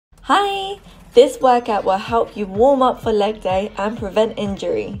Hi! This workout will help you warm up for leg day and prevent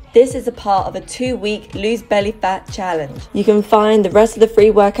injury. This is a part of a 2-week lose belly fat challenge. You can find the rest of the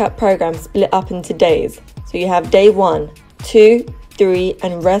free workout program split up into days. So you have day 1, 2, 3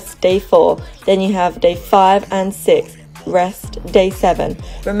 and rest day 4. Then you have day 5 and 6. Rest day 7.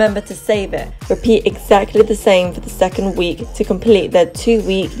 Remember to save it. Repeat exactly the same for the second week to complete the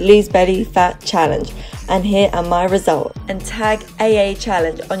 2-week lose belly fat challenge. And here are my results. And tag AA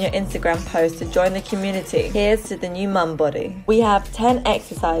challenge on your Instagram post to join the community. Here's to the new mum body. We have 10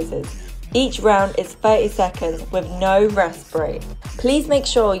 exercises. Each round is 30 seconds with no rest break. Please make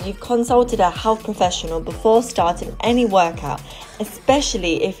sure you've consulted a health professional before starting any workout,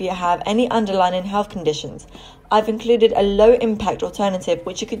 especially if you have any underlying health conditions. I've included a low impact alternative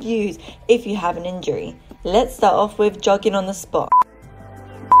which you could use if you have an injury. Let's start off with jogging on the spot.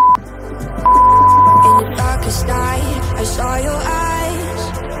 In the darkest night, I saw your eyes.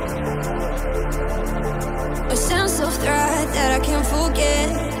 A sense of threat that I can't forget.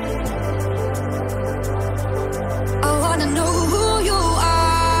 I wanna know who you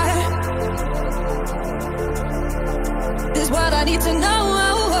are. This what I need to know.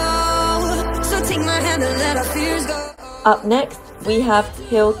 So take my hand and let our fears go. Up next, we have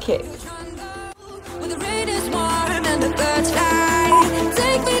heel kicks. When the rain is warm and the birds fly,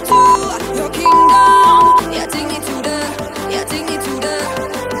 take me to your kingdom. Yeah, take me to the, take me to the,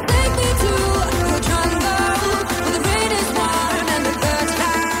 take me to your jungle. When the rain is warm and the birds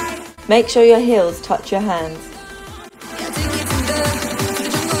fly. Make sure your heels touch your hands. Yeah, take me to the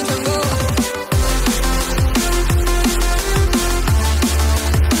jungle.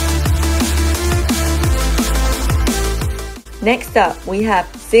 Next up, we have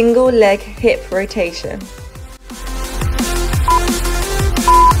single leg hip rotation.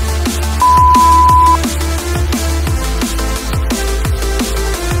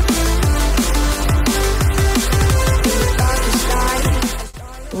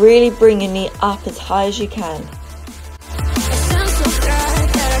 Really bring your knee up as high as you can.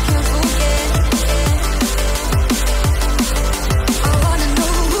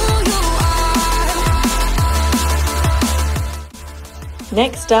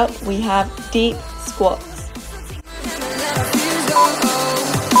 Next up, we have deep squats.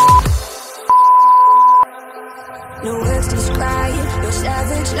 No words describe your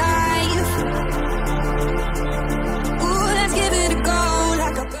savage life. Ooh, let's give it a go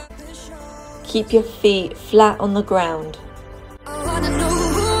like a puppet show. Keep your feet flat on the ground. I wanna know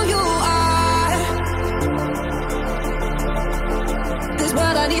who you are. This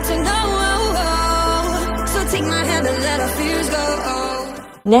what I need to know. So take my hand and let our fears go.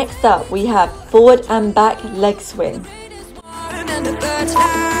 Next up, we have forward and back leg swing. And the birds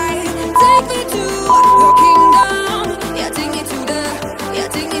fly. Take me to your kingdom. Yeah, take me to the,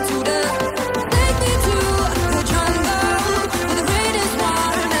 take me to the, take me to your jungle. When the rain is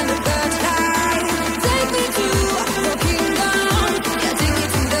warm and the birds fly. Take me to your kingdom. Yeah, take me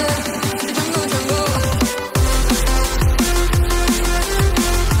to the jungle.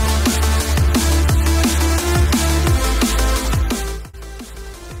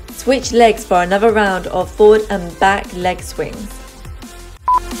 Switch legs for another round of forward and back leg swings.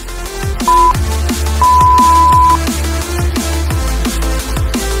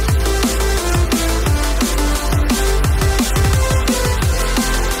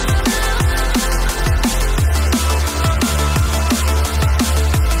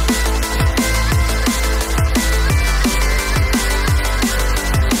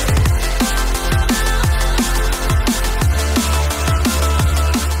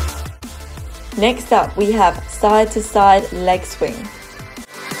 Next up, we have side to side leg swing.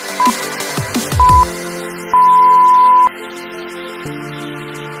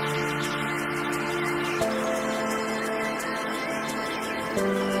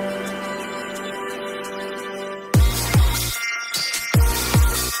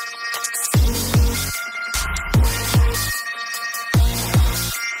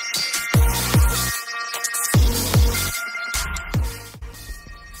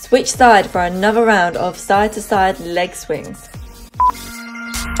 Switch side for another round of side to side leg swings.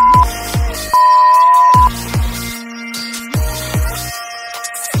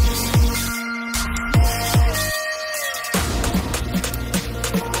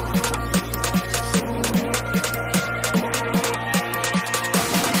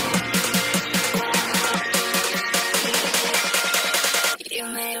 You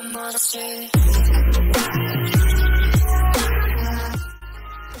made a monster.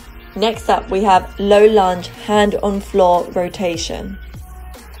 Next up, we have low lunge hand on floor rotation.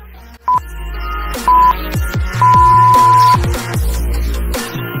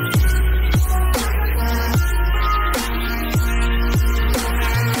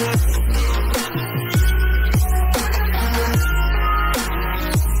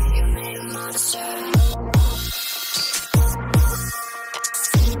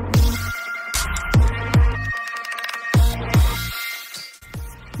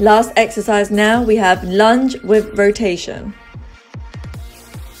 Last exercise now, we have lunge with rotation.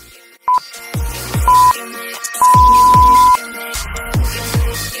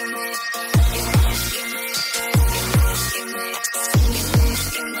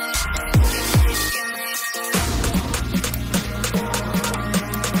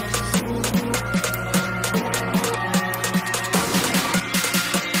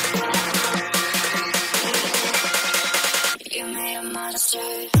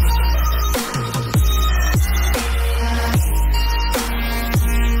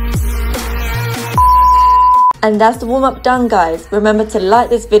 And that's the warm-up done, guys. Remember to like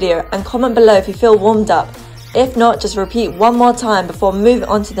this video and comment below if you feel warmed up. If not, just repeat one more time before moving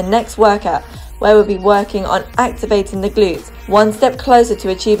on to the next workout, where we'll be working on activating the glutes, one step closer to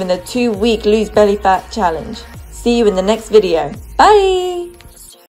achieving the 2-week lose belly fat challenge. See you in the next video. Bye!